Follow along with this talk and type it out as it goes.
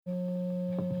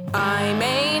I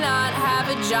may not have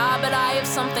a job, but I have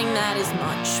something that is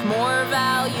much more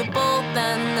valuable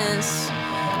than this.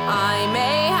 I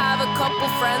may have a couple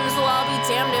friends, well, I'll be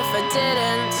damned if I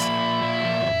didn't.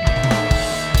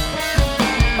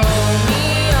 Oh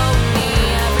me,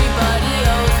 everybody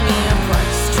owes me a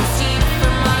price too steep for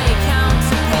my account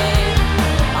to pay.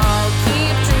 I'll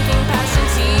keep drinking passion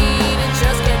tea to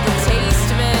just get the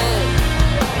taste of it.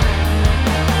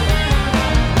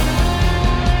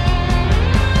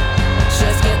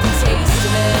 Just get the taste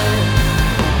of it.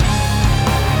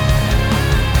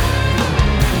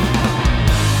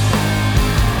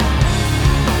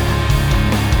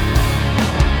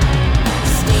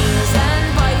 Stings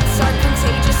and bites are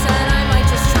contagious, and I might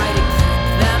just try to keep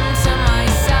them to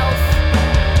myself.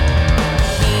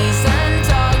 Bees and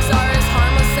dogs are as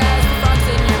harmless as the frogs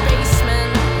in your basement.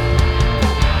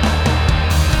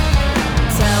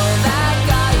 Tell that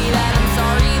guy that I'm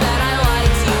sorry that I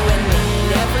lied to you and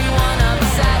made everyone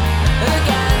upset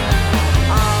again.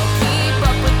 I'll keep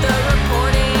up with the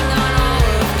reporting on all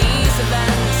of these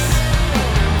events.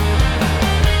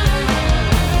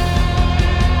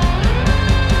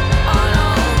 On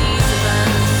all these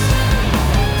events.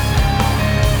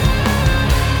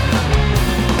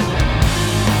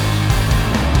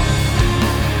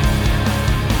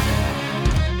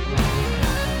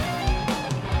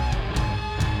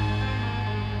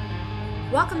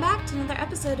 Welcome back to another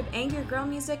episode of Angry Girl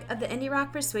Music of the Indie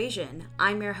Rock Persuasion.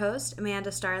 I'm your host,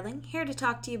 Amanda Starling, here to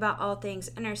talk to you about all things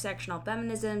intersectional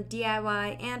feminism,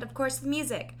 DIY, and of course the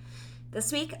music.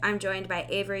 This week, I'm joined by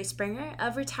Avery Springer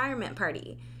of Retirement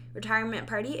Party. Retirement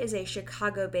Party is a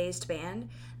Chicago-based band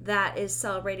that is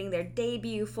celebrating their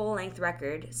debut full-length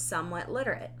record, Somewhat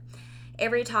Literate.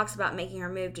 Avery talks about making her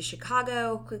move to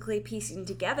Chicago, quickly piecing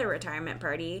together Retirement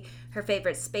Party, her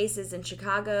favorite spaces in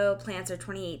Chicago, plans for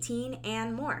 2018,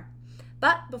 and more.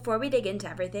 But before we dig into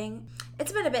everything,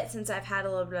 it's been a bit since I've had a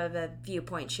little bit of a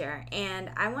viewpoint share, and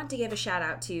I want to give a shout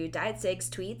out to Diet Sig's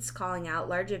tweets calling out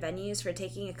larger venues for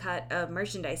taking a cut of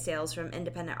merchandise sales from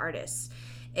independent artists.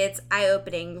 It's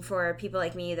eye-opening for people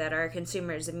like me that are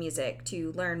consumers of music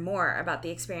to learn more about the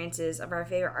experiences of our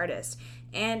favorite artists.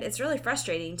 And it's really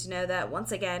frustrating to know that,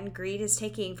 once again, greed is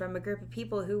taking from a group of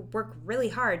people who work really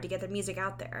hard to get their music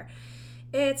out there.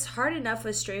 It's hard enough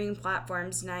with streaming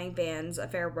platforms denying bands a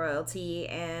fair royalty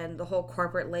and the whole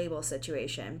corporate label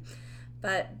situation.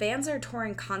 But bands are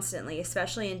touring constantly,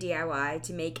 especially in DIY,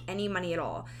 to make any money at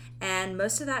all. And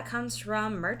most of that comes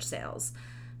from merch sales.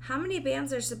 How many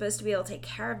bands are supposed to be able to take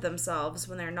care of themselves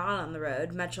when they're not on the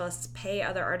road, much less pay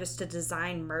other artists to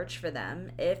design merch for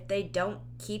them, if they don't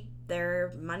keep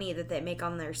their money that they make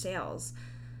on their sales?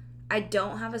 I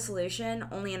don't have a solution,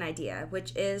 only an idea,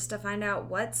 which is to find out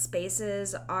what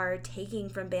spaces are taking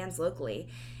from bands locally,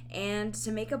 and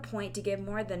to make a point to give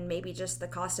more than maybe just the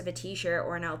cost of a t-shirt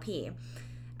or an LP.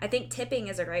 I think tipping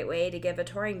is a great way to give a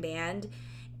touring band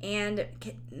and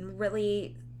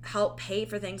really help pay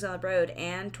for things on the road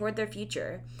and toward their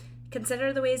future.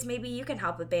 Consider the ways maybe you can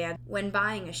help a band when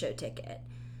buying a show ticket.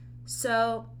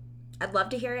 So I'd love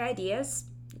to hear your ideas,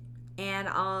 and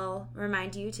I'll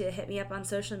remind you to hit me up on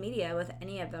social media with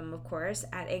any of them, of course,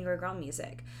 at Angry Girl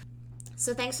Music.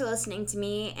 So thanks for listening to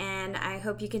me, and I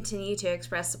hope you continue to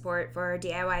express support for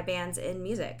DIY bands in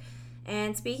music.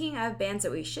 And speaking of bands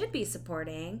that we should be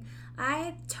supporting,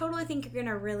 I totally think you're going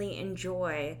to really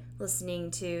enjoy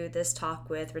listening to this talk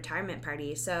with Retirement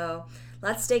Party. So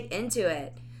let's dig into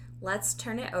it. Let's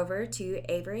turn it over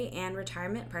to Avery and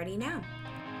Retirement Party now.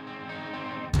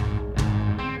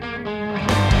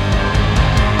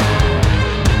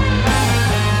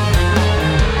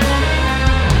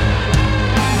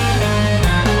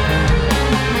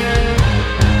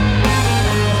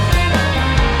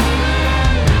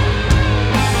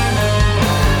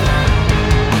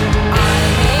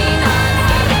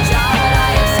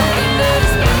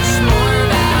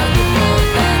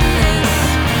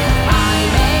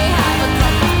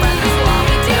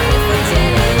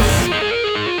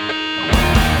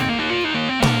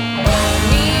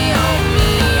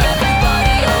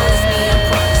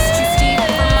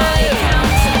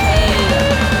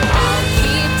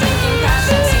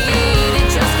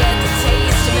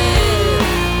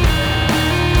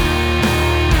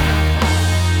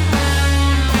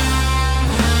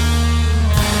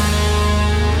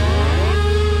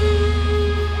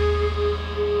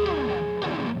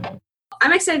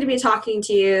 I'm excited to be talking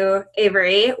to you,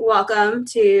 Avery. Welcome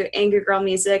to Angry Girl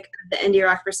Music, the Indie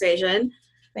Rock Persuasion.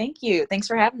 Thank you. Thanks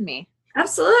for having me.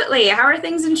 Absolutely. How are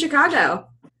things in Chicago?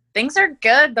 Things are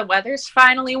good. The weather's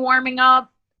finally warming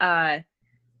up.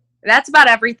 That's about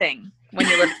everything. when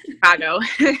you live in Chicago.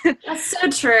 That's so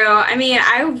true. I mean,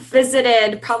 I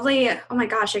visited probably, oh my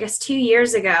gosh, I guess 2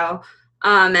 years ago.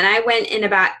 And I went in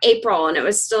about April and it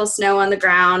was still snow on the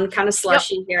ground, kind of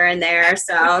slushy here and there.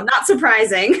 So not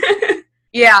surprising.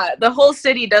 Yeah, the whole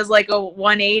city does like a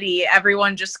 180.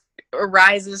 Everyone just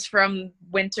rises from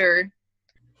winter,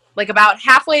 like about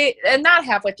halfway, and not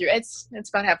halfway through. It's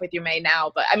about halfway through May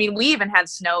now. But I mean, we even had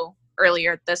snow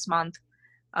earlier this month.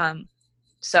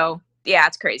 So yeah,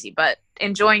 it's crazy. But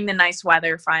enjoying the nice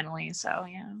weather finally. So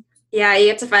yeah. Yeah, you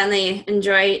get to finally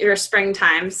enjoy your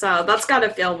springtime. So that's got to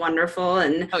feel wonderful.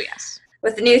 And Oh yes.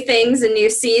 with new things and new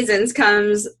seasons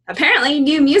comes apparently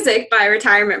new music by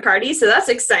Retirement Party. So that's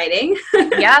exciting.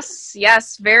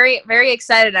 Yes, very, very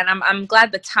excited, and I'm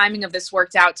glad the timing of this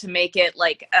worked out to make it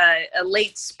like a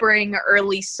late spring,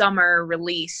 early summer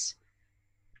release.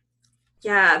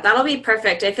 Yeah, that'll be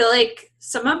perfect. I feel like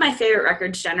some of my favorite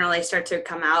records generally start to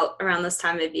come out around this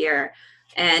time of year,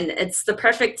 and it's the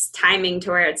perfect timing to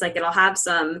where it's like it'll have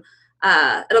some.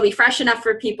 It'll be fresh enough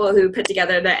for people who put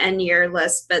together the end year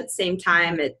list, but at the same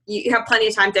time, you have plenty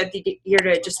of time throughout the year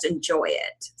to just enjoy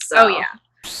it. So. Oh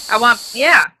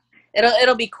yeah,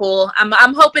 it'll be cool.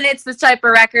 I'm hoping it's the type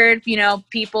of record, you know,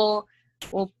 people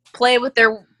will play with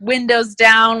their windows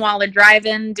down while they're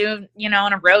driving, doing, you know,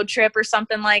 on a road trip or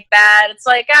something like that. It's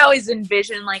like I always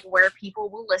envision like where people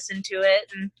will listen to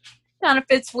it, and kind of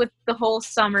fits with the whole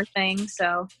summer thing.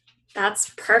 So. That's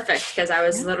perfect because I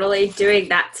was literally doing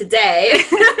that today.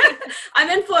 I'm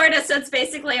in Florida, so it's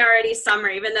basically already summer,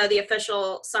 even though the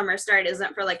official summer start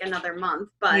isn't for like another month.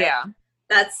 But Yeah.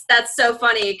 That's so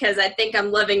funny because I think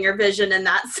I'm living your vision in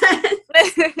that sense.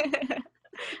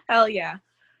 Hell yeah.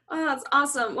 Oh, that's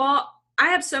awesome. Well, I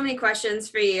have so many questions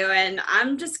for you, and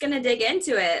I'm just going to dig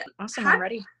into it. Awesome, I'm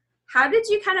ready. How did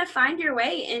you kind of find your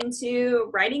way into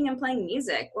writing and playing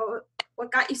music? What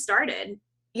got you started?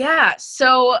 Yeah,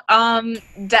 so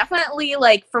definitely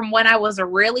like from when I was a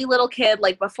really little kid,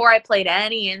 like before I played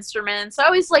any instruments, I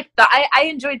always like I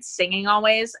enjoyed singing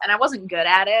always, and I wasn't good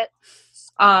at it.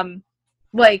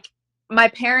 Like my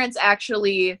parents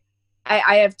actually,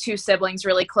 I have two siblings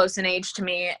really close in age to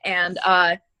me, and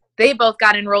they both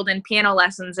got enrolled in piano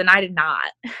lessons, and I did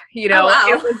not. You know, Oh, wow.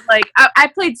 It was like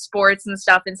I played sports and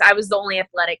stuff, and I was the only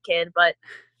athletic kid, but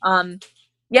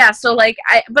yeah, so like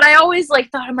I always like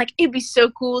thought, I'm like, it'd be so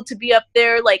cool to be up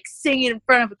there like singing in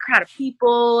front of a crowd of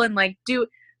people and like do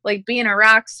like being a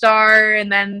rock star.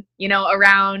 And then, you know,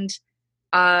 around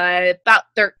about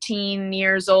 13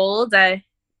 years old, I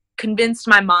convinced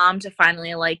my mom to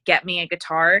finally like get me a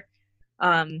guitar.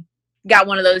 Got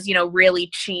one of those, you know, really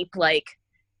cheap like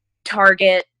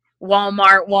Target,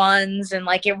 Walmart ones, and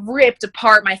like it ripped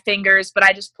apart my fingers, but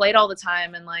I just played all the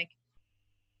time, and like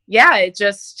yeah, it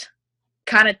just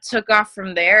kind of took off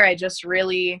from there. I just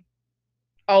really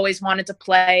always wanted to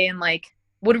play, and like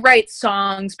would write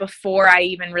songs before I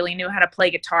even really knew how to play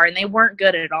guitar, and they weren't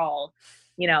good at all.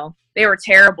 You know, they were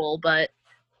terrible, but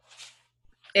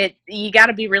you got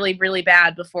to be really, really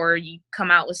bad before you come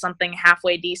out with something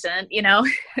halfway decent, you know?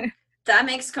 That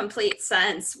makes complete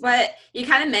sense. What you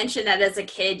kind of mentioned that as a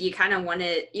kid, you kind of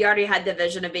you already had the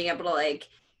vision of being able to like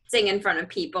sing in front of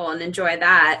people and enjoy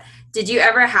that. Did you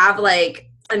ever have like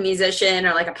a musician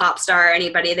or like a pop star or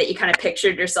anybody that you kind of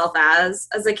pictured yourself as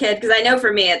a kid? Because I know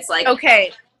for me, it's like,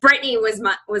 Okay. Britney was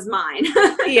mine.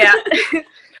 Yeah.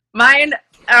 Mine.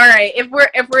 All right.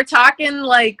 If we're talking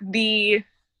like the,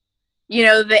 you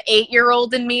know, the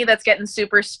 8-year-old in me that's getting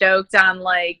super stoked on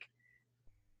like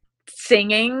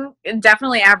singing,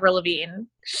 definitely Avril Lavigne.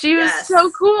 She was so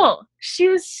cool. She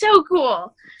was so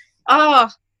cool. Oh,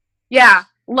 yeah.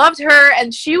 Loved her.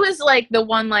 And she was like the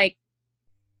one like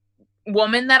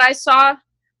woman that I saw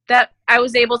that I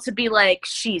was able to be like,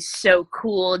 she's so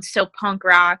cool and so punk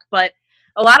rock. But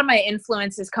a lot of my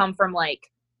influences come from like,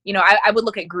 you know, I would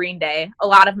look at Green Day. A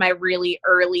lot of my really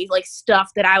early like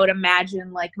stuff that I would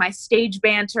imagine like my stage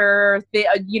banter,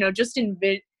 you know, just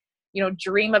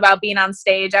dream about being on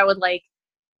stage. I would like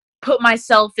put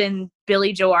myself in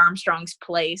Billy Joe Armstrong's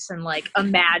place and like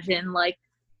imagine like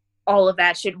all of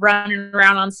that shit, running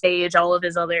around on stage, all of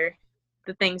the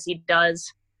things he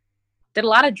does. Did a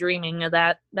lot of dreaming of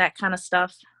that kind of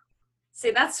stuff.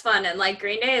 See, that's fun. And like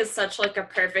Green Day is such like a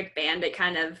perfect band to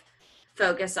kind of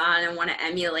focus on and want to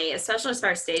emulate, especially as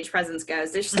far as stage presence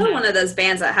goes. They're still one of those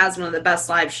bands that has one of the best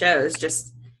live shows.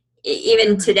 Just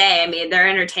even today, I mean, they're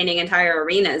entertaining entire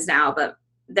arenas now, but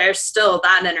they're still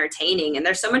that entertaining. And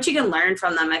there's so much you can learn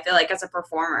from them, I feel like, as a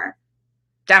performer.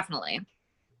 Definitely.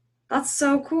 That's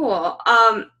so cool.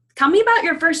 Tell me about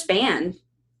your first band.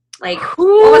 Like,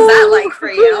 what was that like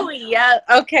for you? Yeah.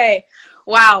 Okay.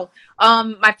 Wow.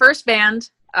 My first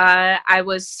band, I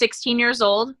was 16 years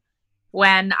old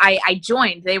when I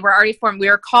joined. They were already formed. We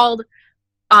were called,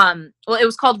 it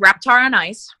was called Reptar on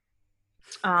Ice.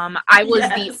 I was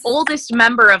the oldest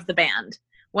member of the band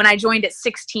when I joined at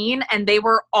 16, and they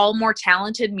were all more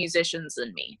talented musicians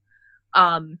than me.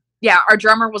 Our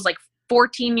drummer was like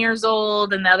 14 years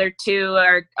old, and the other two,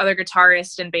 our other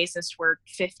guitarist and bassist, were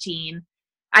 15.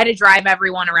 I had to drive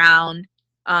everyone around.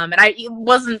 And I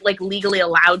wasn't like legally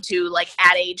allowed to, like,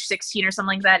 at age 16 or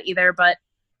something like that either. But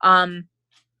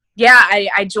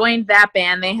I joined that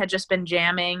band. They had just been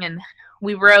jamming, and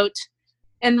we wrote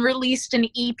and released an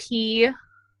EP,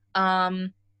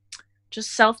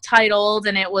 just self-titled.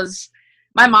 And it was,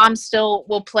 my mom still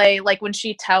will play, like, when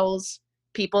she tells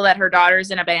people that her daughter's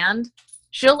in a band,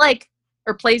 she'll like,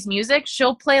 or plays music,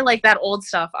 she'll play like that old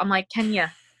stuff. I'm like, can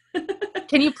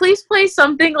you please play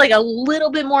something like a little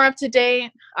bit more up to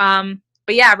date?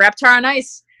 But yeah, Reptar on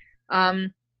Ice. I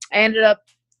ended up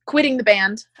quitting the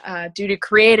band due to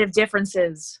creative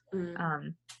differences.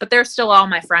 But they're still all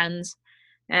my friends,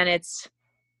 and it's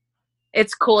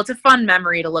cool. It's a fun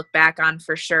memory to look back on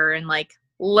for sure, and like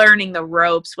learning the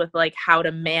ropes with like how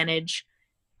to manage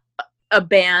a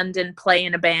band and play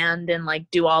in a band and like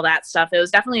do all that stuff. It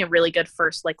was definitely a really good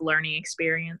first like learning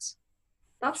experience.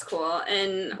 That's cool.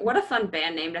 And what a fun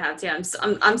band name to have too.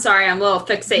 I'm sorry, I'm a little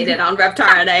fixated on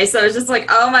Reptar today. So it's just like,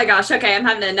 oh my gosh, okay, I'm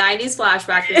having a 90s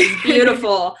flashback. This is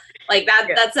beautiful. Like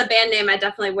that's a band name I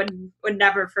definitely would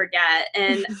never forget.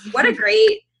 And what a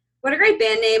great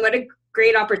band name. What a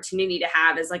great opportunity to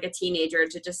have as like a teenager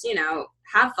to just,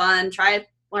 have fun, try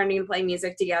learning to play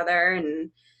music together, and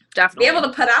definitely be able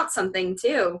to put out something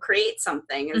too, create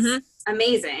something is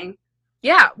amazing.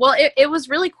 Yeah, well, it was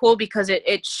really cool because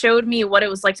it showed me what it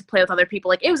was like to play with other people.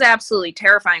 Like, it was absolutely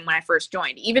terrifying when I first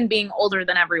joined, even being older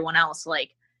than everyone else.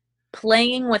 Like,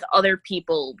 playing with other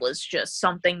people was just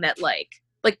something that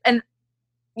and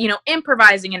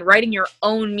improvising and writing your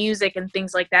own music and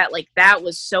things like that, like, that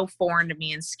was so foreign to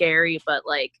me and scary. But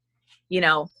like,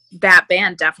 that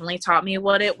band definitely taught me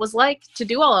what it was like to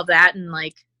do all of that, and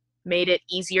like made it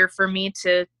easier for me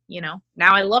to, now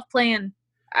I love playing.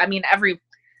 I mean,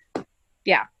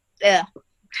 yeah.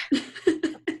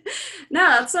 No,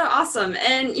 that's so awesome.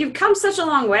 And you've come such a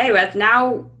long way with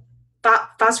now,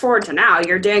 fast forward to now,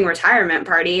 you're doing Retirement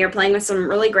Party, you're playing with some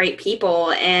really great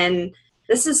people, and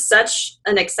this is such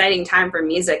an exciting time for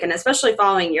music, and especially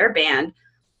following your band.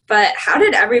 But how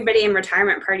did everybody in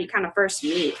Retirement Party kind of first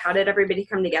meet? How did everybody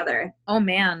come together? Oh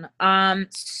man.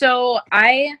 So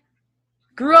I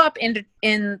grew up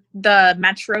in the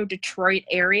Metro Detroit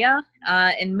area,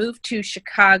 and moved to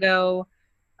Chicago,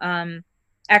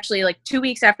 actually like 2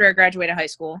 weeks after I graduated high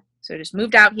school. So just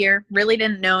moved out here, really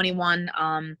didn't know anyone.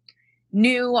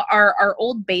 Knew our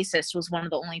old bassist was one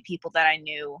of the only people that I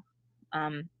knew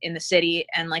in the city.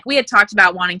 And like, we had talked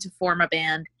about wanting to form a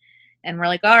band, and we're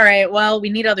like, all right, well, we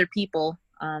need other people.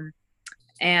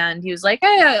 And he was like,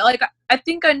 hey, like, I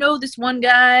think I know this one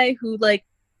guy who like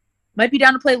might be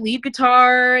down to play lead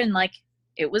guitar. And like,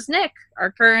 it was Nick,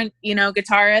 our current,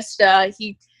 guitarist.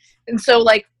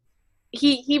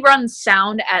 He runs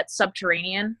sound at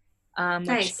Subterranean,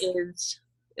 Nice. which is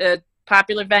a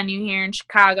popular venue here in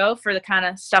Chicago for the kind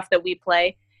of stuff that we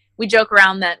play. We joke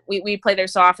around that we play there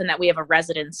so often that we have a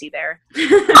residency there.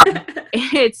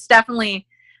 It's definitely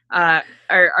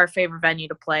our favorite venue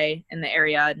to play in the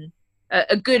area, and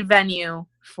a good venue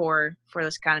for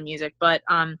this kind of music. But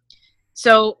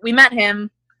so we met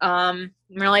him. And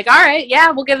we're like, all right, yeah,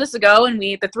 we'll give this a go. And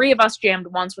the three of us jammed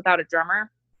once without a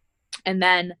drummer. And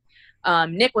then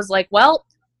Nick was like, well,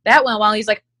 that went well. He's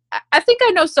like, I think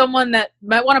I know someone that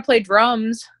might want to play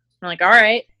drums. I'm like, all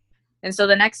right. And so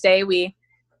the next day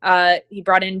he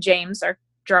brought in James, our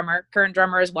current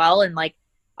drummer as well. And like,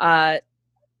 I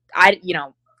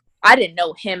didn't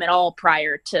know him at all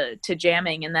prior to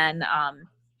jamming. And then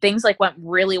things like went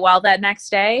really well that next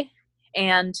day.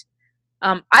 And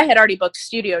I had already booked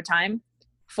studio time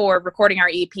for recording our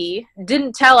EP.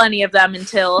 Didn't tell any of them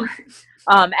until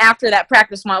after that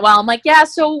practice went well. I'm like, yeah,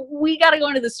 so we got to go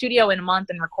into the studio in a month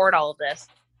and record all of this.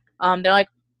 They're like,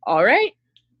 all right,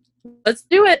 let's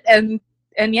do it.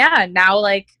 And yeah, now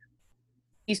like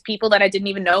these people that I didn't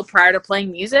even know prior to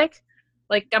playing music,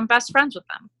 like I'm best friends with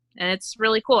them, and it's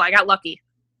really cool. I got lucky.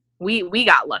 We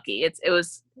got lucky. It's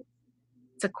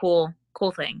a cool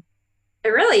thing. It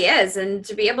really is. And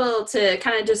to be able to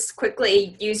kind of just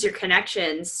quickly use your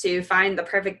connections to find the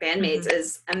perfect bandmates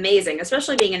is amazing,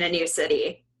 especially being in a new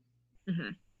city. Mm-hmm.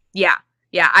 Yeah.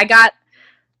 I got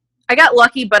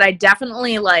lucky, but I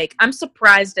definitely I'm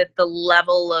surprised at the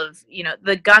level of,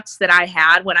 the guts that I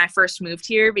had when I first moved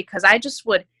here, because I just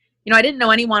would I didn't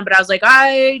know anyone, but I was like,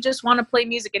 I just want to play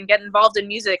music and get involved in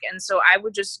music. And so I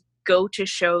would just go to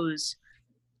shows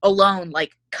alone,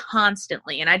 like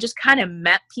constantly. And I just kind of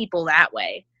met people that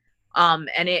way. And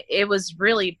it was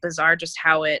really bizarre just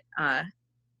how it, I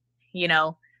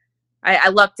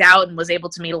lucked out and was able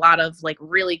to meet a lot of like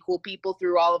really cool people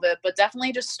through all of it, but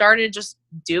definitely just started just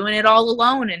doing it all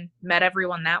alone and met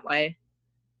everyone that way.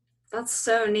 That's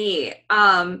so neat.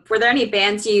 Were there any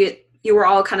bands you were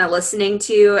all kind of listening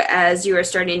to as you were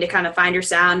starting to kind of find your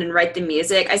sound and write the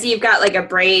music? I see you've got like a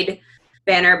Braid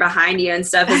banner behind you and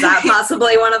stuff. Is that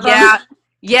possibly one of them?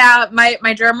 Yeah.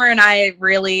 My drummer and I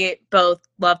really both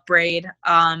love Braid.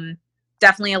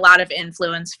 Definitely a lot of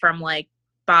influence from like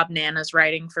Bob Nana's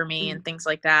writing for me and things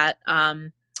like that.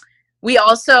 We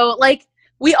also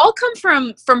we all come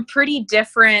from pretty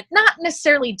different, not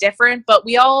necessarily different, but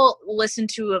we all listen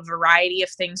to a variety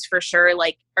of things for sure.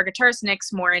 Like our guitarist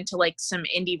Nick's more into like some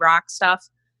indie rock stuff.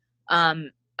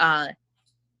 And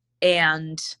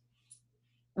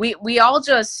we all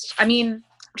just, I'm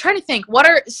trying to think,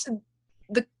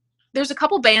 there's a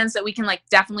couple bands that we can like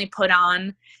definitely put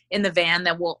on in the van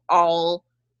that we'll all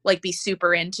like be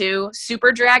super into.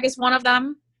 Super Drag is one of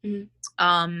them.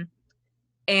 Mm-hmm.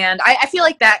 And I feel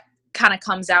like that kind of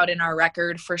comes out in our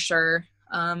record for sure.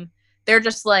 They're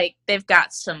just like, they've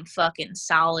got some fucking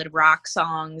solid rock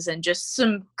songs and just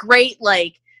some great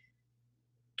like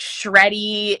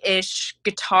shreddy-ish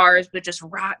guitars, but just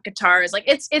rock guitars. Like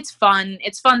it's fun.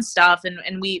 It's fun stuff.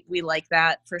 And we like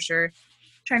that for sure. I'm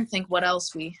trying to think what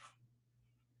else we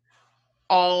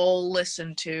all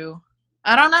listen to.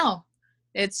 I don't know.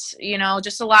 It's,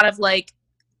 just a lot of like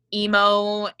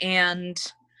emo and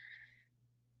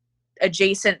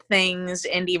adjacent things,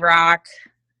 indie rock,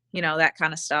 that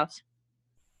kind of stuff.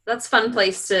 That's a fun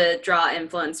place to draw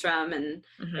influence from, and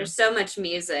there's so much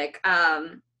music.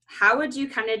 How would you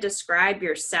kind of describe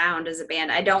your sound as a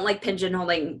band? I don't like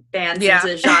pigeonholing bands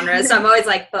into genres, so I'm always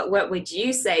like, but what would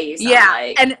you say you sound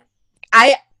like? And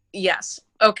yes.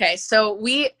 Okay, so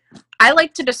I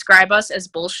like to describe us as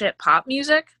bullshit pop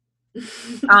music,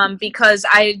 because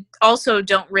I also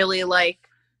don't really like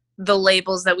the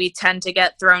labels that we tend to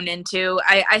get thrown into.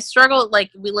 I struggle,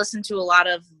 like, we listen to a lot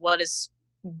of what is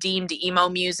deemed emo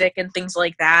music and things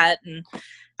like that, and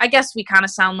I guess we kind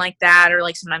of sound like that, or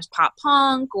like sometimes pop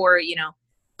punk, or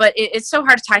but it's so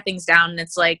hard to tie things down. And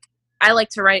it's like, I like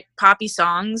to write poppy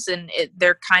songs, and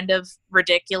they're kind of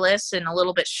ridiculous and a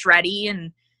little bit shreddy,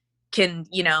 and can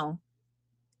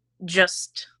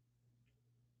just,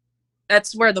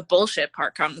 that's where the bullshit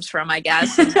part comes from, I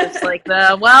guess. It's like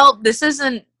this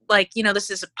isn't like, this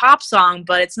is a pop song,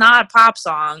 but it's not a pop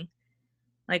song.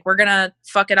 Like, we're gonna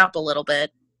fuck it up a little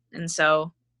bit. And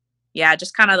so, yeah,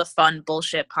 just kind of the fun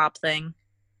bullshit pop thing.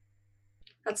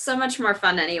 That's so much more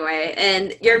fun anyway.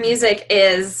 And your music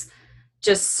is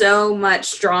just so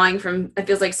much drawing from, it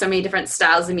feels like so many different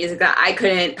styles of music that I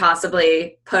couldn't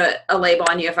possibly put a label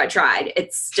on you if I tried.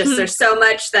 It's just, there's so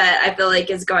much that I feel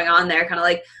like is going on there, kind of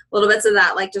like little bits of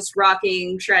that, like just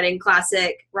rocking, shredding,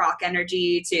 classic rock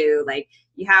energy to like,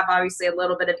 you have obviously a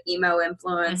little bit of emo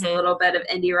influence, a little bit of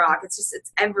indie rock. It's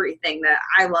everything that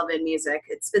I love in music.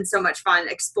 It's been so much fun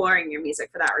exploring your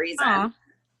music for that reason. Aww.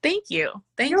 Thank you.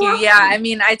 You're welcome.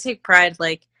 Yeah, I take pride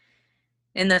like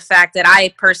in the fact that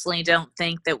I personally don't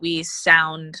think that we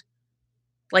sound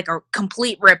like a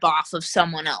complete ripoff of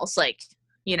someone else. Like,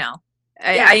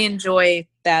 I enjoy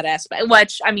that aspect,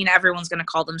 which, everyone's going to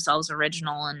call themselves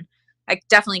original, and I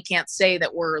definitely can't say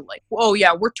that we're like, oh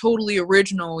yeah, we're totally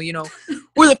original,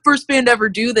 we're the first band to ever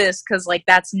do this, because like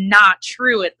that's not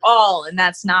true at all, and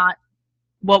that's not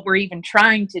what we're even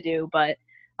trying to do. But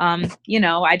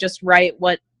I just write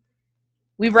what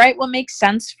makes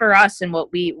sense for us and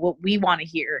what we want to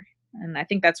hear, and I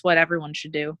think that's what everyone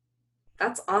should do.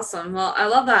 That's awesome. Well, I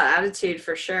love that attitude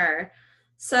for sure.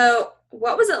 So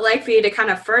what was it like for you to kind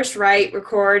of first write,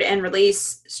 record, and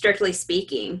release Strictly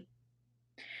Speaking?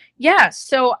 Yeah,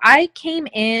 so I came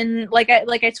in, like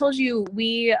I told you,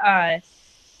 we had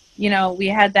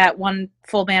that one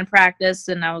full band practice,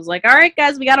 and I was like, all right,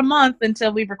 guys, we got a month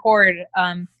until we record.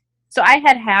 So I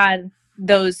had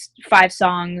those 5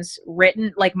 songs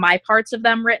written, like my parts of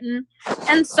them written,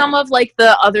 and some of like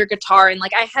the other guitar, and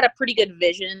like I had a pretty good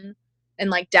vision and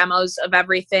like demos of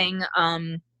everything.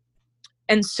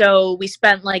 And so we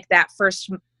spent like that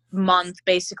first month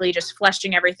basically just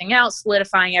fleshing everything out,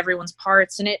 solidifying everyone's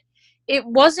parts, and it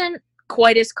wasn't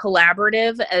quite as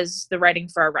collaborative as the writing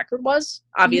for our record was,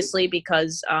 obviously,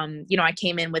 because I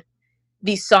came in with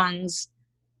these songs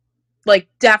like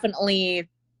definitely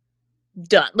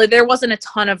done. Like there wasn't a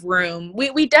ton of room.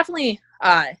 We definitely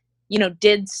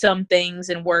did some things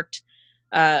and worked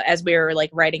as we were like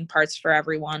writing parts for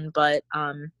everyone, but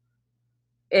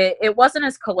it wasn't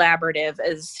as collaborative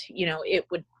as, you know, it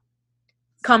would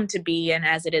come to be and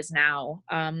as it is now.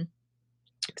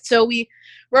 So we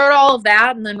wrote all of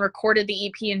that and then recorded the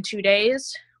EP in 2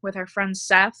 days with our friend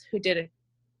Seth, who did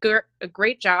a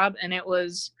great job. And it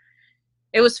was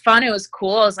fun. It was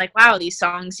cool. I was like, wow, these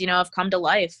songs, you know, have come to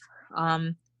life.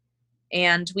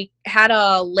 And we had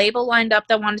a label lined up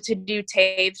that wanted to do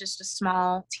tapes, just a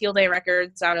small Teal Day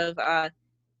Records out of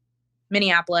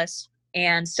Minneapolis.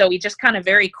 And so we just kind of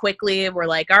very quickly were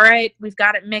like, all right, we've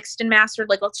got it mixed and mastered.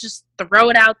 Like, let's just throw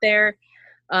it out there.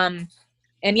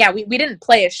 And yeah, we didn't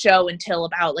play a show until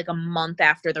about like a month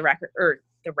after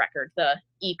the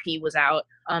EP was out.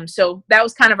 So that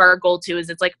was kind of our goal too, is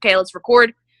it's like, okay, let's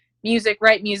record music,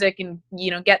 write music, and,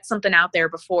 you know, get something out there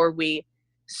before we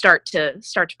start to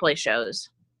play shows.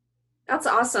 That's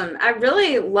awesome. I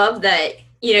really love that,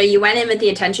 you know, you went in with the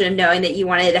intention of knowing that you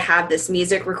wanted to have this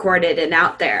music recorded and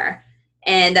out there.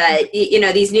 And, you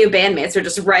know, these new bandmates are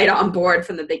just right on board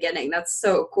from the beginning. That's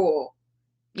so cool.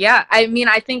 Yeah. I mean,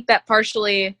 I think that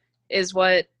partially is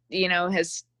what, you know,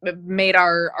 has made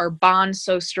our bond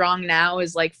so strong now,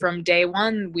 is like from day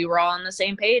one, we were all on the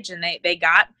same page, and they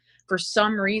got, for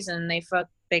some reason,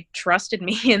 they trusted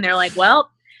me, and they're like,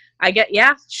 well,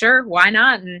 yeah, sure, why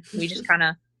not? And we just kind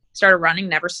of started running,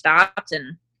 never stopped,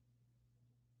 and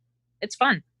it's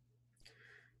fun.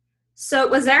 So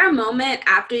was there a moment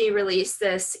after you released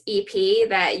this EP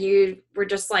that you were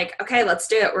just like, okay, let's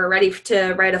do it, we're ready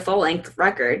to write a full-length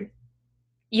record?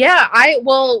 Yeah,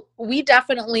 we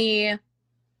definitely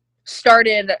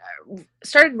started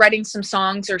writing some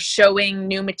songs or showing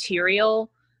new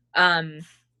material.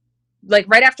 Like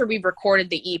right after we recorded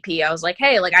the EP, I was like,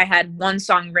 hey, like I had one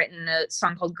song written, a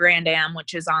song called Grand Am,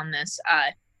 which is on this,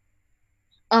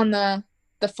 on the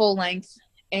full length.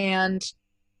 And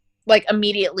like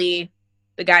immediately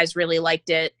the guys really liked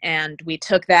it. And we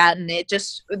took that, and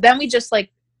then we just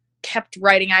like kept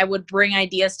writing. I would bring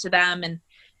ideas to them and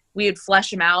we would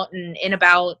flesh them out. And in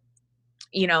about,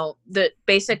 you know,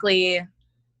 basically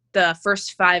the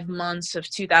first 5 months of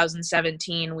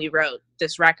 2017, we wrote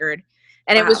this record.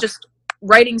 And It was just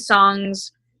writing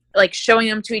songs, like showing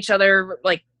them to each other,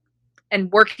 like,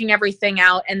 and working everything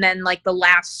out. And then like the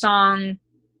last song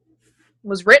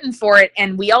was written for it,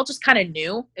 and we all just kind of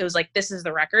knew it was like, this is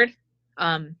the record.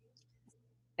 And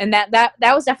that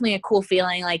was definitely a cool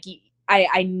feeling. Like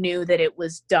I knew that it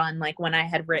was done, like when I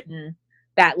had written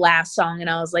that last song, and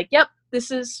I was like, yep,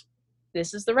 this is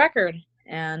the record.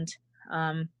 And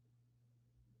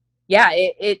yeah,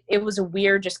 it was a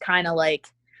weird, just kind of like,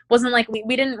 wasn't like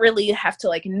we didn't really have to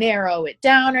like narrow it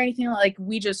down or anything. Like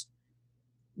we just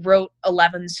wrote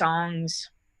 11 songs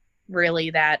really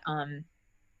that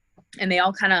and they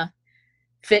all kind of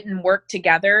fit and work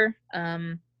together.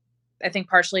 I think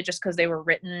partially just because they were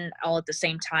written all at the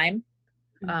same time.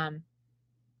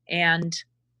 And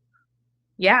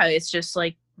yeah, it's just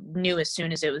like knew as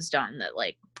soon as it was done that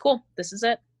like, cool, this is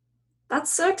it.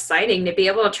 That's so exciting to be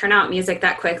able to turn out music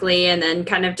that quickly, and then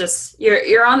kind of just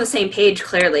you're on the same page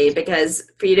clearly, because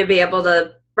for you to be able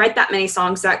to write that many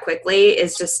songs that quickly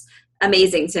is just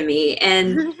amazing to me.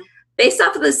 And based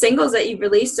off of the singles that you've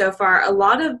released so far, a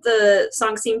lot of the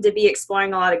songs seem to be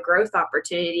exploring a lot of growth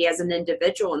opportunity as an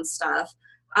individual and stuff.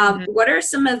 What are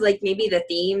some of like maybe the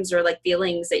themes or like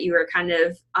feelings that you were kind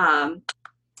of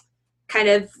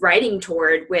writing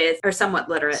toward with or Somewhat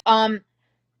Literate?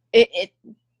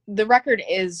 The record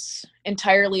is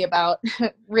entirely about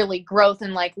really growth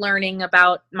and like learning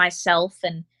about myself,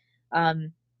 and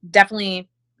definitely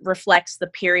reflects the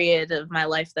period of my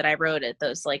life that I wrote it,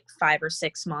 those like 5 or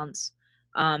 6 months.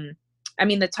 I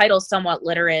mean, the title Somewhat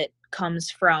Literate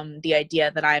comes from the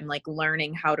idea that I'm like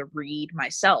learning how to read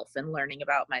myself and learning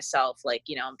about myself, like,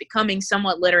 you know, becoming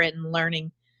somewhat literate and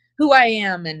learning who I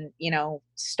am, and, you know,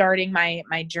 starting my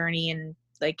journey. And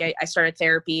like I started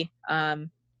therapy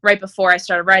right before I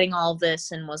started writing all of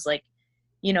this, and was like,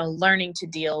 you know, learning to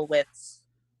deal with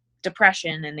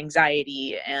depression and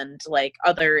anxiety and like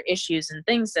other issues and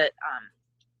things that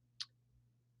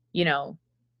you know,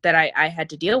 that I had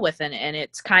to deal with. And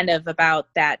it's kind of about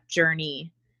that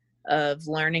journey of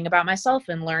learning about myself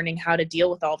and learning how to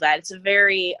deal with all that. It's a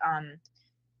very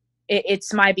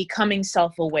it's my becoming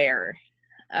self-aware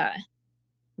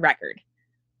record.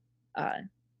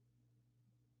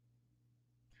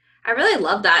 I really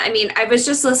love that. I mean, I was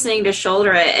just listening to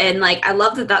Shoulder It, and like I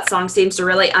love that song seems to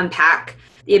really unpack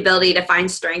the ability to find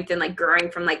strength and like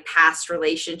growing from like past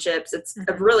relationships. It's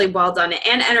a really well done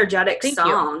and energetic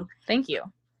song. Thank you.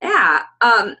 Yeah.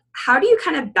 How do you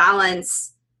kind of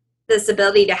balance this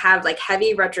ability to have like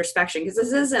heavy retrospection, because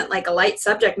this isn't like a light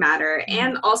subject matter,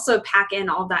 and also pack in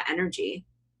all that energy?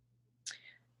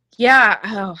 Yeah.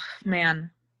 Oh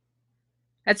man,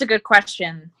 that's a good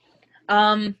question.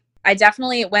 I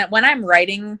definitely, when I'm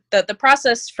writing, the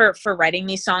process for writing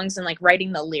these songs and like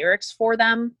writing the lyrics for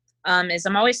them, is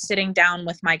I'm always sitting down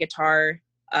with my guitar,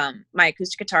 my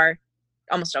acoustic guitar,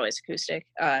 almost always acoustic,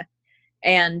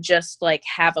 and just like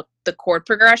have the chord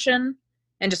progression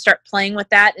and just start playing with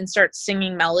that and start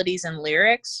singing melodies and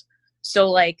lyrics.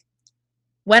 So like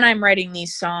when I'm writing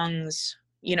these songs,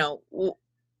 you know,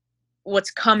 what's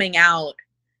coming out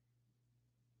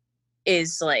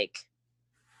is like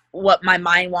what my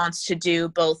mind wants to do,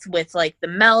 both with like the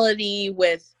melody,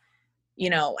 with, you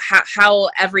know, how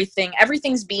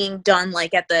everything's being done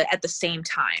like at the same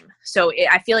time. So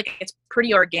I feel like it's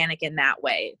pretty organic in that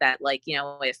way, that like, you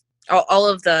know, if all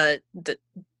of the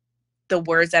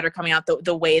words that are coming out,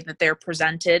 the way that they're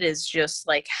presented is just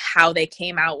like how they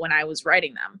came out when I was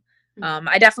writing them.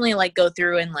 I definitely like go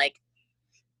through and like,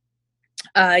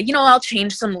 you know, I'll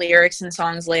change some lyrics and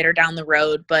songs later down the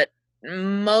road, but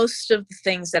most of the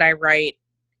things that I write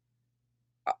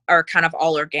are kind of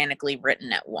all organically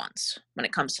written at once when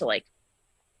it comes to like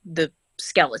the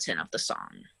skeleton of the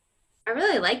song. I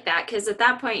really like that, because at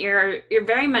that point you're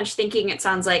very much thinking, it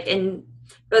sounds like, in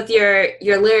both your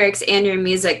lyrics and your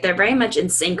music, they're very much in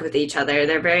sync with each other.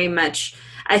 They're very much,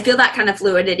 I feel that kind of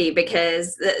fluidity,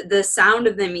 because the sound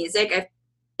of the music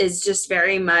is just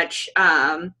very much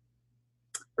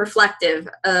reflective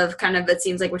of kind of, it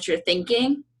seems like, what you're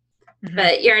thinking.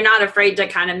 But you're not afraid to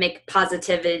kind of make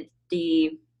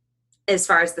positivity as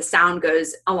far as the sound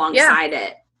goes alongside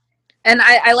it. And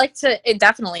I like to, it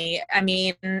definitely, I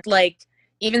mean, like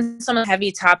even some of the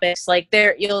heavy topics, like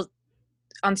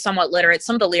I'm somewhat literate,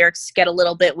 some of the lyrics get a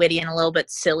little bit witty and a little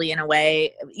bit silly in a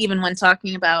way, even when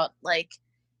talking about like,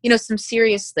 you know, some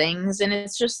serious things. And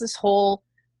it's just this whole,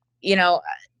 you know,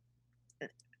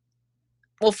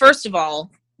 well, first of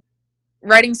all,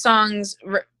 writing songs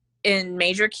in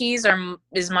major keys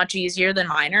is much easier than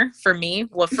minor for me,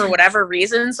 for whatever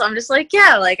reason. So I'm just like,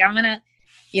 yeah, like I'm gonna,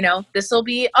 you know, this will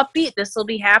be upbeat, this will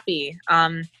be happy.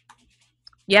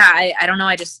 Yeah, I don't know,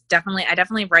 I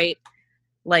definitely write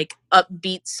like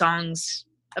upbeat songs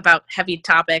about heavy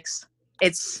topics.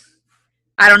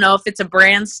 I don't know if it's a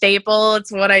brand staple,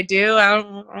 it's what I do, I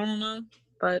don't know,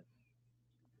 but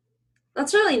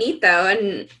that's really neat though.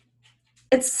 And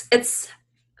it's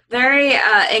very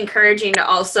encouraging to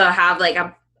also have like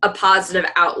a positive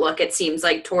outlook, it seems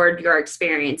like, toward your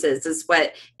experiences, is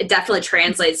what it definitely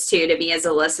translates to me as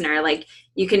a listener. Like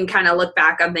you can kind of look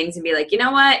back on things and be like, you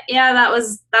know what, yeah, that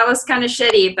was kind of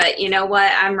shitty, but you know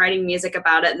what, I'm writing music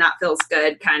about it and that feels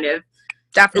good, kind of.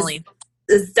 Definitely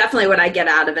is definitely what I get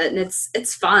out of it, and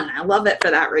it's fun. I love it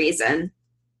for that reason.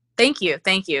 Thank you.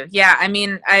 Yeah, I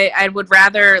mean, I would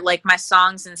rather like my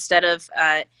songs, instead of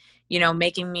you know,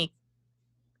 making me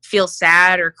feel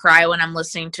sad or cry when I'm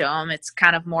listening to them, it's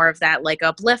kind of more of that like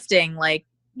uplifting, like,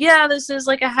 yeah, this is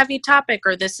like a heavy topic,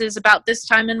 or this is about this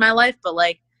time in my life, but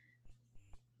like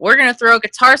we're gonna throw a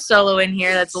guitar solo in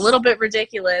here that's a little bit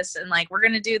ridiculous, and like we're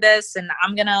gonna do this, and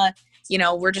I'm gonna, you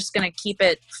know, we're just gonna keep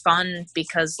it fun,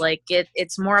 because like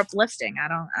it's more uplifting. I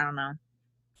don't know.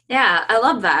 Yeah, I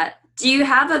love that. Do you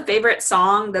have a favorite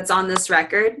song that's on this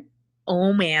record?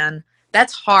 Oh man,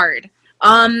 that's hard.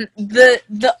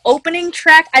 The opening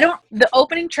track, the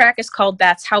opening track is called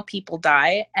That's How People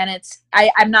Die, and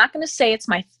I'm not going to say it's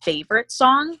my favorite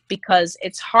song, because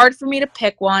it's hard for me to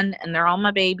pick one, and they're all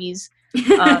my babies.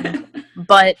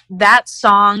 But that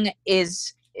song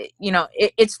is, you know,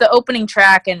 it's the opening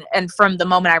track, and from the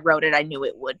moment I wrote it, I knew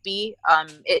it would be.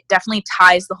 It definitely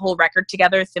ties the whole record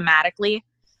together thematically.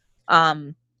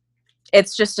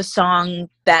 It's just a song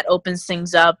that opens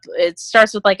things up. It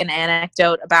starts with like an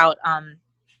anecdote about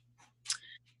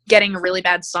getting a really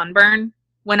bad sunburn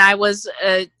when I was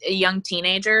a young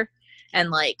teenager,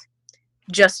 and like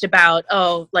just about,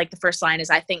 like the first line is,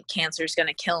 I think cancer's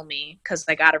gonna kill me because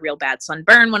I got a real bad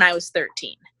sunburn when I was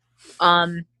 13.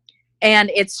 And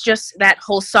it's just, that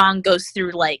whole song goes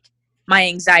through like my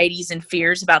anxieties and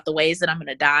fears about the ways that I'm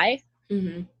gonna die.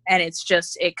 Mm-hmm. And it's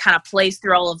just, it kind of plays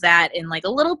through all of that in like a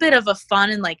little bit of a fun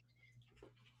and like,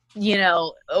 you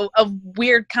know, a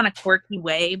weird kind of quirky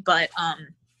way, but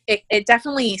it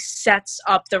definitely sets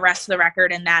up the rest of the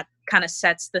record, and that kind of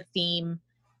sets the theme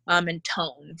and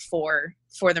tone for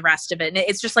the rest of it. And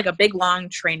it's just like a big long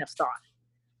train of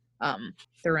thought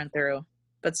through and through.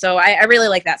 But so I really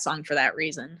like that song for that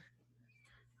reason.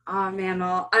 Oh man,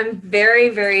 well, I'm very,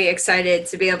 very excited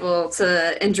to be able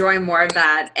to enjoy more of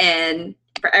that, and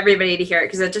for everybody to hear it,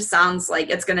 because it just sounds like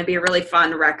it's going to be a really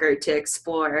fun record to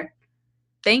explore.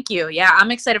 Thank you. Yeah,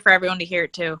 I'm excited for everyone to hear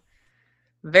it too.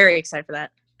 Very excited for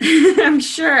that. I'm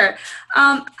sure.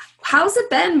 How's it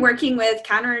been working with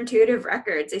Counterintuitive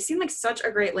Records? They seem like such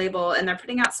a great label, and they're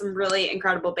putting out some really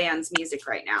incredible bands' music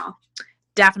right now.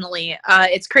 Definitely.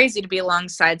 It's crazy to be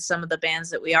alongside some of the bands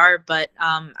that we are, but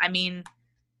I mean,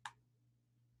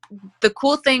 the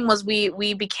cool thing was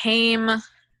we became,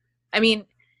 I mean,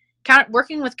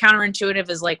 working with Counterintuitive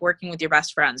is like working with your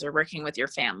best friends or working with your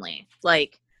family.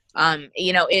 Like,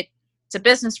 you know, it's a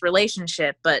business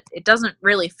relationship, but it doesn't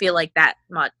really feel like that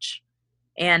much.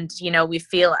 And, you know,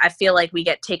 I feel like we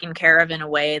get taken care of in a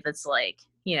way that's like,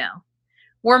 you know,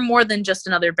 we're more than just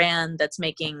another band that's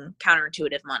making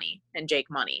Counterintuitive money and Jake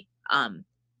money.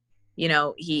 You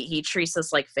know, he treats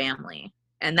us like family,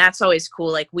 and that's always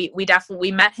cool. Like we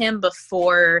definitely met him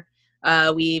before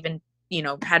we even, you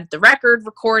know, had the record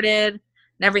recorded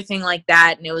and everything like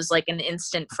that. And it was like an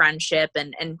instant friendship,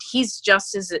 and Jake's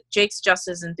just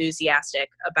as enthusiastic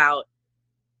about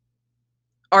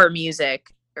our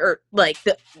music, or like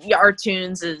our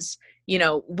tunes, as, you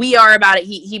know, we are about it.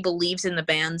 He believes in the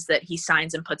bands that he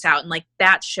signs and puts out, and like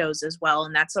that shows as well.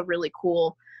 And that's a really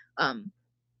cool,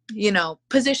 you know,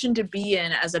 position to be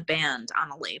in as a band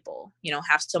on a label, you know,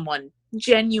 have someone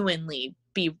genuinely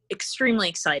be extremely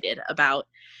excited about,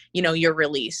 you know, your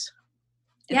release.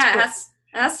 It's yeah, cool.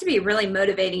 it has to be really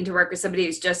motivating to work with somebody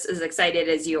who's just as excited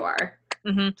as you are.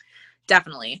 Mm-hmm.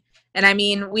 Definitely. And I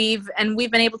mean, we've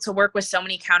been able to work with so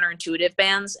many Counterintuitive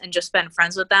bands and just been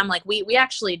friends with them. Like we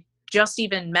actually just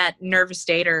even met Nervous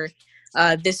Dater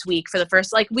this week for the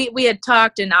first, like we had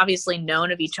talked and obviously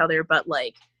known of each other, but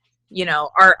like, you know,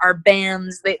 our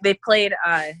bands, they played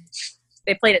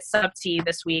at Sub T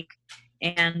this week,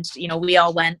 and, you know, we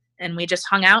all went and we just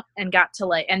hung out and got to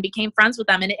like, and became friends with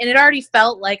them. And it already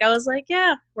felt like, I was like,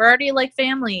 yeah, we're already like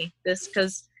family, this,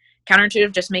 because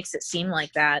Counterintuitive just makes it seem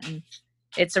like that. And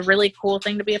it's a really cool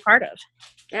thing to be a part of.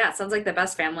 Yeah, it sounds like the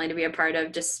best family to be a part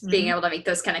of, just being able to make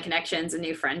those kind of connections and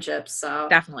new friendships. So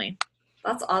Definitely.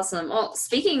 That's awesome. Well,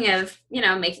 speaking of, you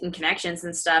know, making connections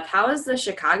and stuff, how has the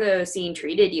Chicago scene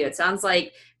treated you? It sounds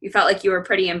like you felt like you were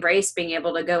pretty embraced being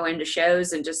able to go into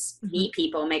shows and just meet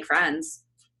people, make friends.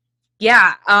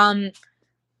 Yeah.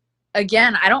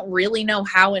 Again, I don't really know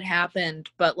how it happened,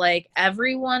 but like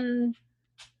everyone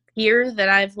here that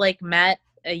I've like met,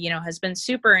 you know, has been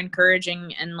super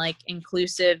encouraging and like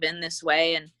inclusive in this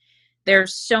way. And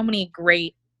there's so many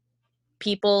great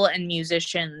people and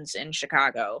musicians in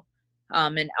Chicago.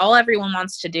 And all everyone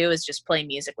wants to do is just play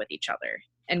music with each other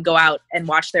and go out and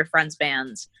watch their friends'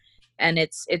 bands. And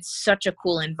it's such a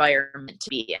cool environment to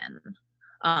be in.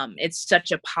 It's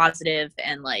such a positive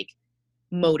and like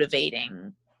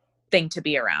motivating thing to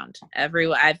be around.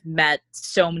 I've met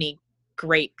so many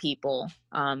great people,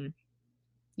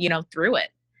 you know, through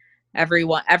it.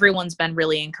 Everyone's been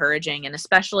really encouraging, and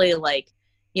especially like,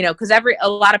 you know, because a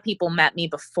lot of people met me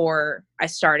before I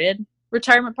started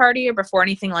Retirement Party or before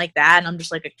anything like that, and I'm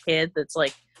just like a kid that's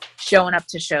like showing up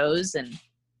to shows and,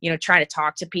 you know, trying to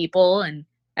talk to people, and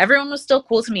everyone was still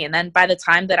cool to me. And then by the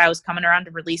time that I was coming around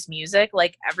to release music,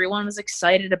 like everyone was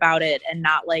excited about it, and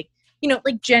not like, you know,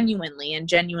 like genuinely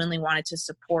wanted to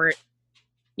support,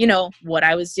 you know, what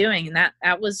I was doing. And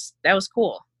that was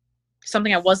cool.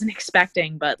 Something I wasn't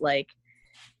expecting, but like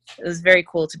it was very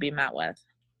cool to be met with.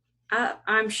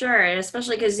 I'm sure, and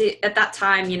especially because at that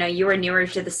time, you know, you were newer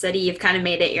to the city. You've kind of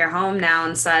made it your home now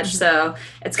and such. So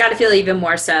it's got to feel even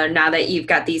more so now that you've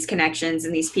got these connections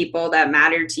and these people that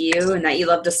matter to you and that you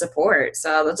love to support.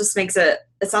 So that just makes it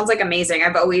sounds like amazing.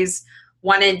 I've always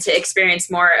wanted to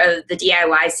experience more of the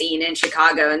DIY scene in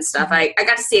Chicago and stuff. I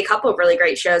got to see a couple of really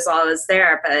great shows while I was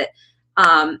there, but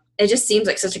it just seems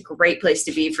like such a great place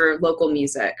to be for local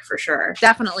music, for sure.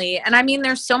 Definitely. And I mean,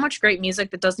 there's so much great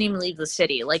music that doesn't even leave the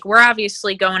city. Like, we're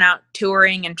obviously going out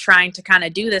touring and trying to kind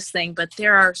of do this thing, but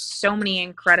there are so many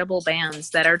incredible bands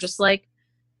that are just like,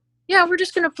 yeah, we're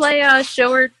just going to play a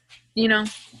show or, you know,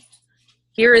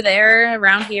 here or there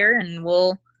around here, and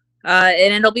we'll,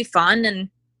 and it'll be fun. And,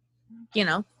 you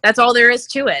know, that's all there is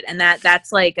to it. And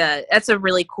that's a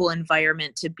really cool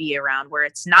environment to be around, where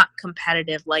it's not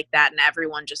competitive like that. And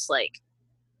everyone just like,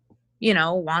 you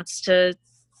know, wants to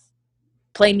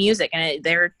play music, and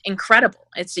they're incredible.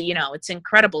 It's, you know, it's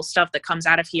incredible stuff that comes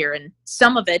out of here, and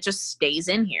some of it just stays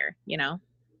in here, you know?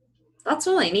 That's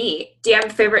really neat. Do you have a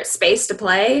favorite space to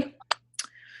play?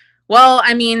 Well,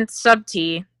 I mean,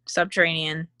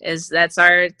 Subterranean that's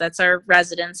our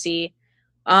residency.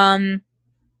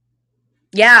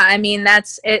 Yeah, I mean,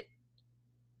 that's it.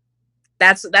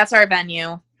 That's our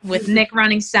venue, with Nick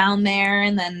running sound there.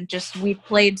 And then we've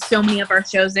played so many of our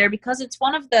shows there because it's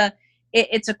one of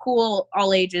it's a cool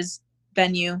all ages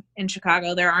venue in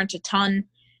Chicago. There aren't a ton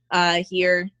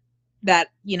here that,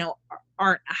 you know,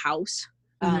 aren't a house.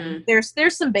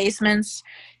 There's some basements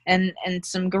and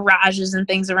some garages and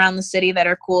things around the city that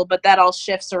are cool, but that all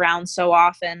shifts around so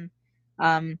often.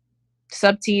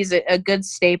 Sub T's a good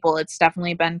staple. It's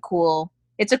definitely been cool.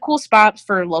 It's a cool spot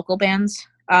for local bands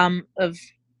of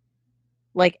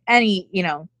like any, you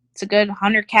know, it's a good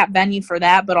 100 cap venue for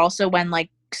that, but also when like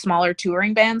smaller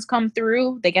touring bands come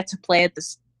through, they get to play at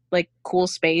this like cool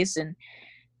space in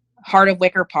heart of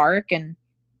Wicker Park. And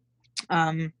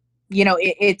you know,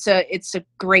 it's a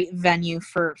great venue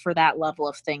for that level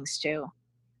of things too.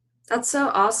 That's so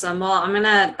awesome. Well,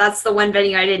 that's the one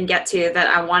venue I didn't get to that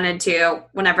I wanted to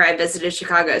whenever I visited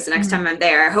Chicago. So next time I'm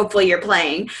there, hopefully you're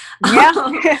playing. Yeah.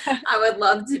 I would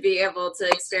love to be able to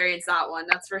experience that one.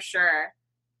 That's for sure.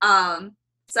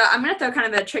 So I'm going to throw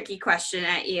kind of a tricky question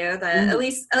at you that at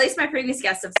least my previous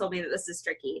guests have told me that this is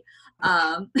tricky.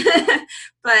 But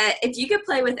if you could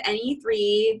play with any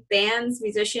 3 bands,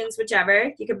 musicians,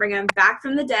 whichever, you could bring them back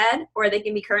from the dead or they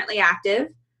can be currently active.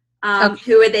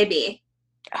 Who would they be?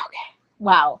 Okay.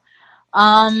 Wow.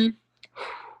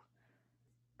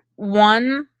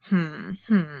 One.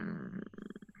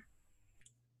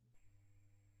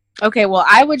 Okay, well,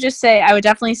 I would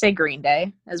definitely say Green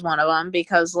Day as one of them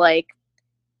because, like,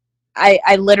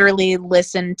 I literally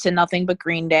listened to nothing but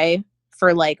Green Day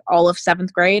for, like, all of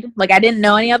 7th grade. Like, I didn't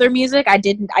know any other music. I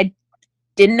didn't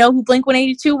know who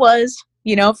Blink-182 was,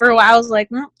 you know, for a while. I was like,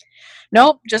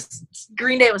 nope, just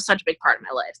Green Day was such a big part of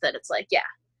my life that it's like, yeah,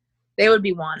 they would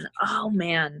be one. Oh,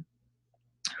 man.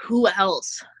 Who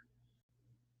else?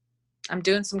 I'm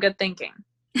doing some good thinking.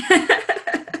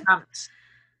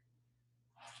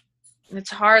 It's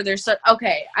hard.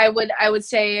 Okay. I would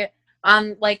say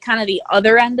on like kind of the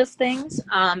other end of things,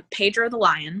 Pedro the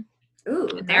Lion. Ooh,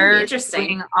 that'd be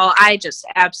interesting. I just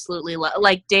absolutely love.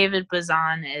 Like David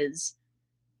Bazan is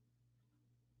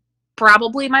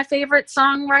probably my favorite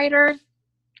songwriter.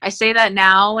 I say that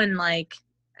now, and like,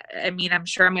 I mean, I'm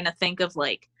sure I'm gonna think of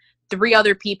like 3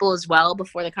 other people as well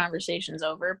before the conversation's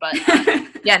over. But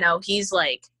yeah, no, he's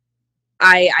like.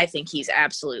 I think he's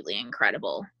absolutely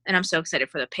incredible. And I'm so excited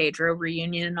for the Pedro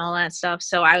reunion and all that stuff.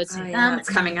 So I would say it's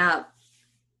coming up.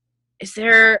 Is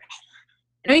there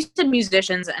I know you said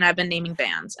musicians and I've been naming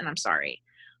bands and I'm sorry.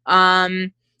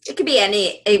 It could be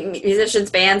any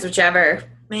musicians, bands, whichever.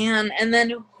 Man, and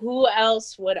then who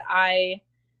else would I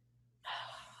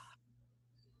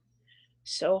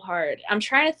so hard. I'm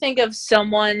trying to think of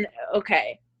someone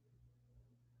okay.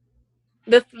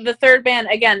 The third band,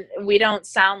 again, we don't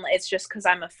sound, it's just because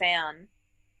I'm a fan.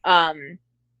 I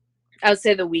would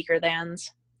say the Weaker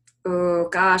Thans. Oh,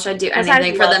 gosh, I'd do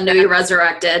anything for them to be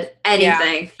resurrected.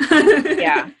 Anything.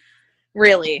 Yeah,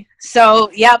 really.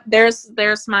 So, yep, there's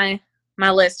my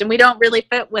list. And we don't really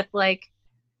fit with, like,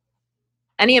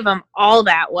 any of them all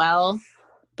that well.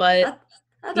 But,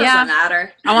 that doesn't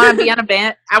matter. I want to be on a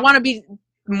band. I want to be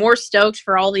more stoked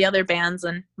for all the other bands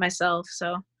than myself,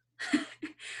 so.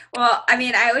 Well, I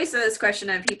mean, I always throw this question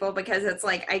at people because it's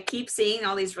like I keep seeing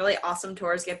all these really awesome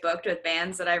tours get booked with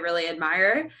bands that I really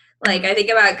admire. Like, I think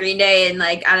about Green Day and,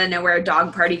 like, out of nowhere,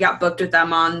 Dog Party got booked with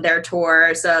them on their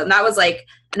tour. So that was, like,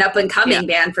 an up-and-coming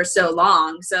band for so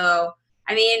long. So,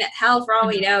 I mean, hell, for all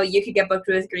we know, you could get booked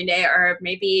with Green Day, or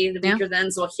maybe the Weaker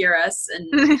Thans will hear us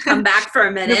and come back for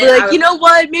a minute. They'll be like, you know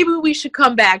what? Maybe we should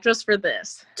come back just for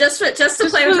this. Just to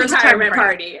play with Retirement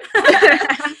Party.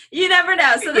 You never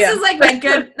know. So this is like my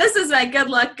good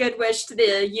luck, good wish to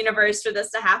the universe for this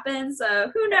to happen.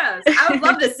 So who knows? I would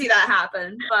love to see that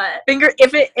happen. But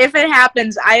if it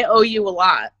happens, I owe you a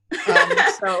lot.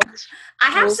 So I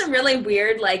have some really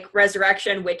weird, like,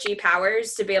 resurrection witchy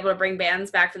powers to be able to bring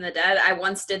bands back from the dead. I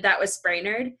once did that with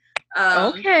Spraynard.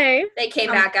 Okay. They came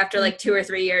back after like 2 or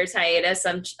 3 years hiatus.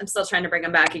 I'm still trying to bring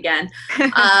them back again.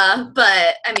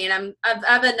 But I mean, I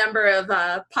have a number of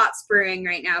pots brewing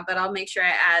right now, but I'll make sure I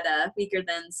add Weaker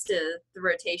Thans to the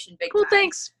rotation. Big cool. time.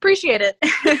 Thanks. Appreciate it.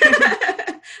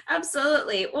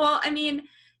 Absolutely. Well, I mean,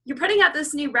 you're putting out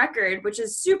this new record, which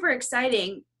is super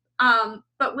exciting.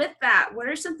 But with that, what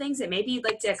are some things that maybe you'd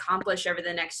like to accomplish over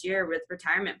the next year with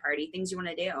Retirement Party, things you want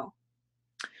to do?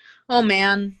 Oh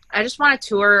man, I just want to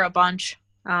tour a bunch.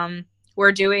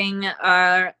 We're doing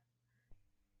our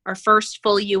first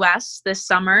full US this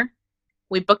summer.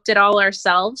 We booked it all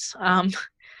ourselves.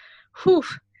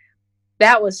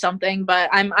 That was something, but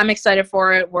I'm excited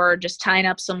for it. We're just tying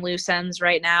up some loose ends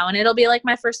right now, and it'll be like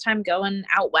my first time going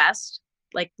out west.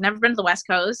 Like, never been to the West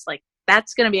Coast. Like,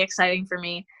 that's gonna be exciting for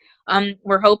me.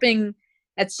 We're hoping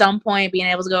at some point being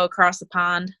able to go across the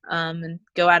pond and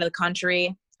go out of the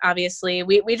country. Obviously,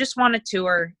 we just want to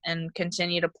tour and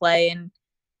continue to play and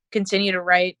continue to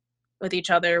write with each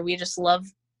other. We just love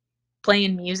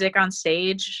playing music on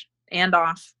stage and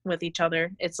off with each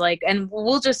other. It's like, and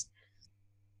we'll just,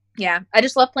 I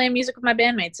just love playing music with my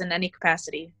bandmates in any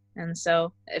capacity. And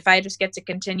so if I just get to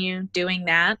continue doing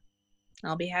that,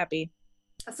 I'll be happy.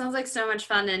 That sounds like so much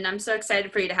fun, and I'm so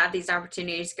excited for you to have these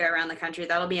opportunities to go around the country.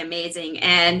 That'll be amazing.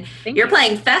 And you're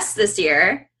playing Fest this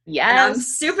year. Yes. And I'm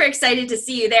super excited to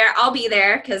see you there. I'll be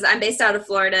there because I'm based out of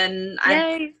Florida, and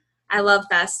I love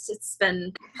Fest. It's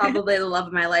been probably the love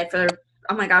of my life for,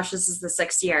 oh my gosh, this is the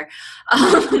 6th year.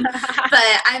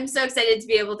 But I'm so excited to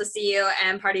be able to see you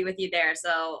and party with you there.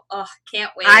 So, can't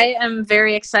wait. I am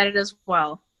very excited as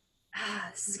well.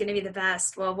 This is going to be the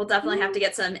best. Well, we'll definitely have to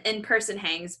get some in-person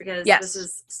hangs because this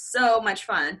is so much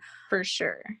fun. For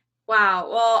sure. Wow.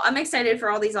 Well, I'm excited for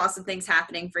all these awesome things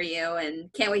happening for you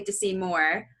and can't wait to see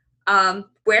more.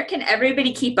 Where can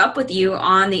everybody keep up with you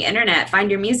on the internet, find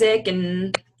your music,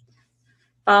 and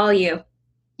follow you?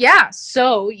 Yeah,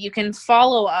 so you can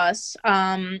follow us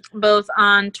both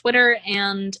on Twitter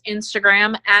and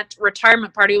Instagram at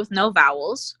Retirement Party with no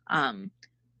vowels,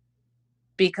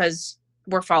 because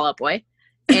we're Fall Out Boy,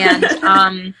 and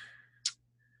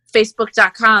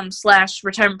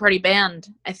Facebook.com/Retirement Party Band.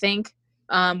 I think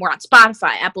we're on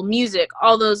Spotify, Apple Music,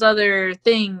 all those other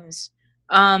things,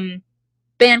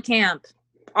 Bandcamp,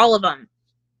 all of them.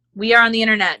 We are on the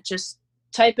internet. Just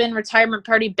type in Retirement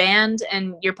Party Band,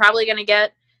 and you're probably gonna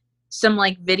get some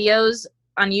like videos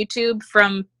on YouTube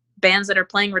from bands that are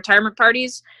playing retirement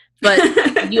parties,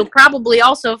 but you'll probably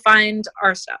also find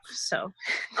our stuff. So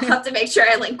I'll have to make sure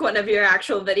I link one of your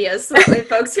actual videos so that way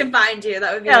folks can find you.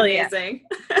 That would be amazing.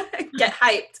 Get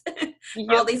hyped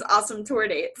for all these awesome tour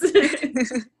dates.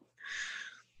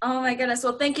 Oh my goodness.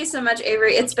 Well, thank you so much,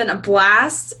 Avery. It's been a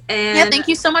blast. And thank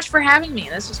you so much for having me.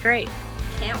 This was great.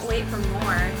 Can't wait for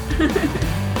more.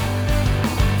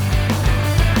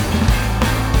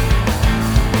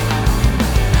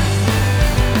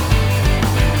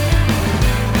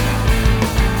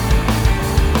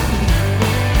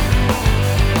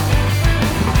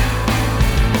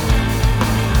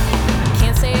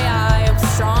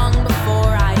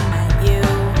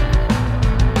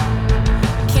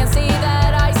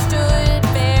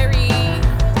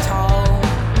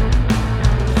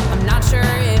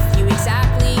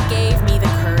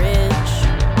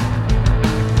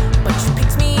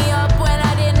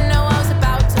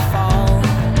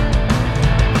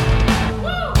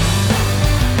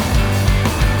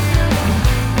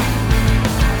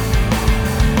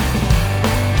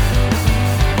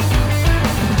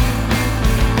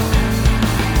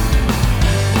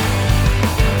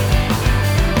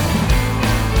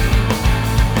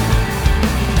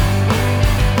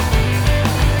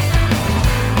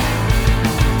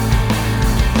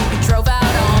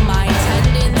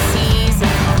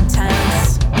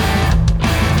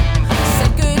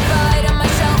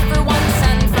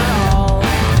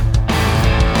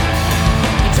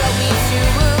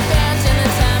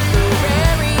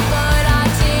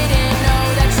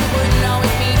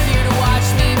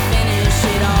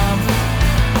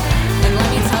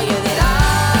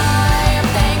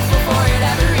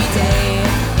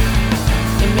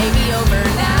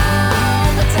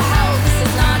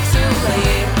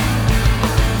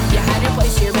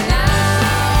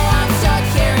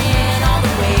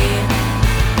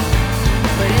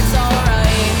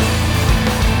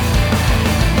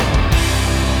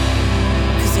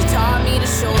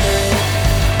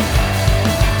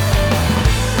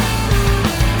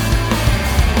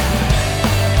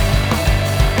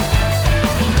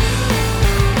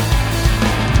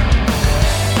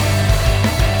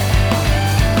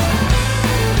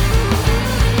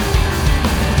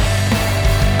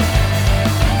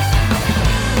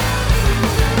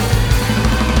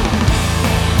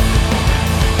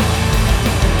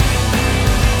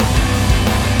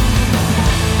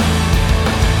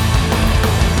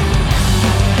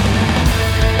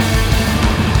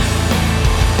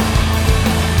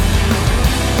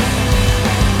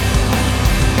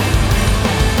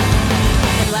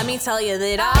 Tell you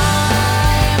that I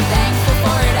am thankful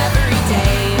for it every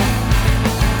day.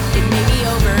 It may be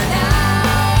over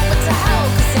now, but to hell,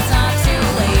 'cause it's not too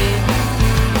late.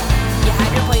 You had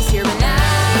your place here, but now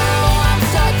I'm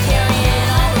stuck carrying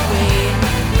all the weight.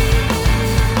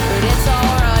 But it's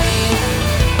alright,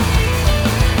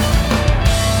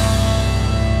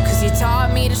 'cause you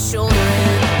taught me to shoulder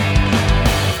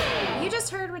it. You just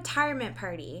heard Retirement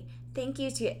Party. Thank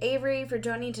you to Avery for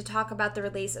joining to talk about the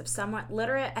release of Somewhat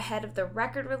Literate ahead of the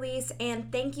record release, and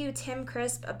thank you Tim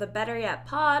Crisp of the Better Yet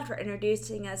Pod for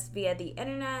introducing us via the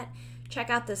internet Check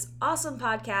out this awesome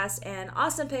podcast and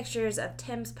awesome pictures of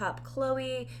Tim's pup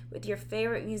Chloe with your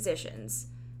favorite musicians,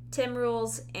 Tim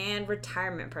Rules and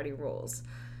Retirement Party Rules.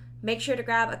 Make sure to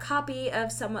grab a copy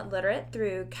of Somewhat Literate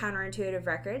through Counterintuitive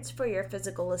Records for your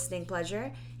physical listening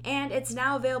pleasure, and it's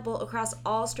now available across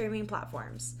all streaming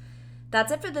platforms.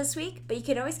 That's it for this week, but you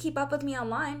can always keep up with me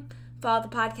online. Follow the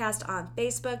podcast on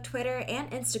Facebook, Twitter, and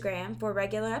Instagram for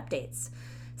regular updates.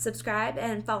 Subscribe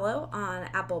and follow on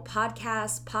Apple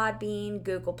Podcasts, Podbean,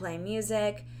 Google Play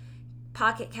Music,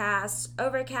 Pocket Casts,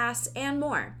 Overcast, and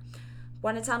more.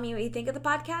 Want to tell me what you think of the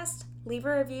podcast? Leave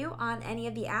a review on any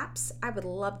of the apps. I would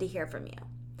love to hear from you.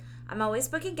 I'm always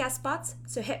booking guest spots,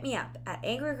 so hit me up at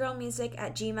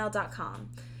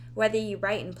angrygirlmusic@gmail.com. Whether you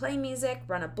write and play music,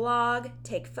 run a blog,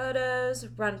 take photos,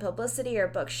 run publicity, or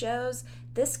book shows,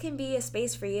 this can be a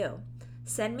space for you.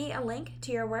 Send me a link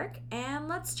to your work and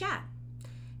let's chat.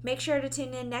 Make sure to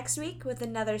tune in next week with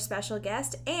another special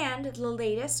guest and the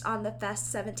latest on the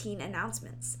Fest 17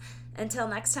 announcements. Until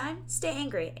next time, stay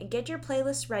angry and get your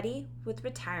playlist ready with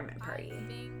Retirement Party. I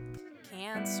think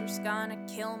cancer's gonna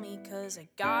kill me 'cause I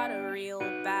got a real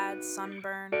bad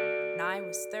sunburn when I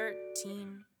was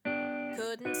 13.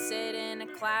 Couldn't sit in a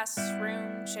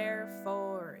classroom chair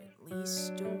for at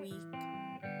least a week.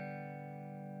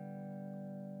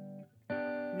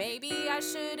 Maybe I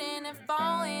shouldn't have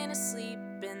fallen asleep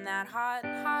in that hot,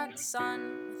 hot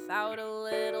sun without a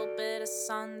little bit of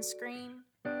sunscreen.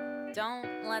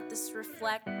 Don't let this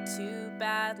reflect too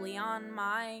badly on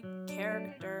my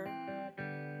character.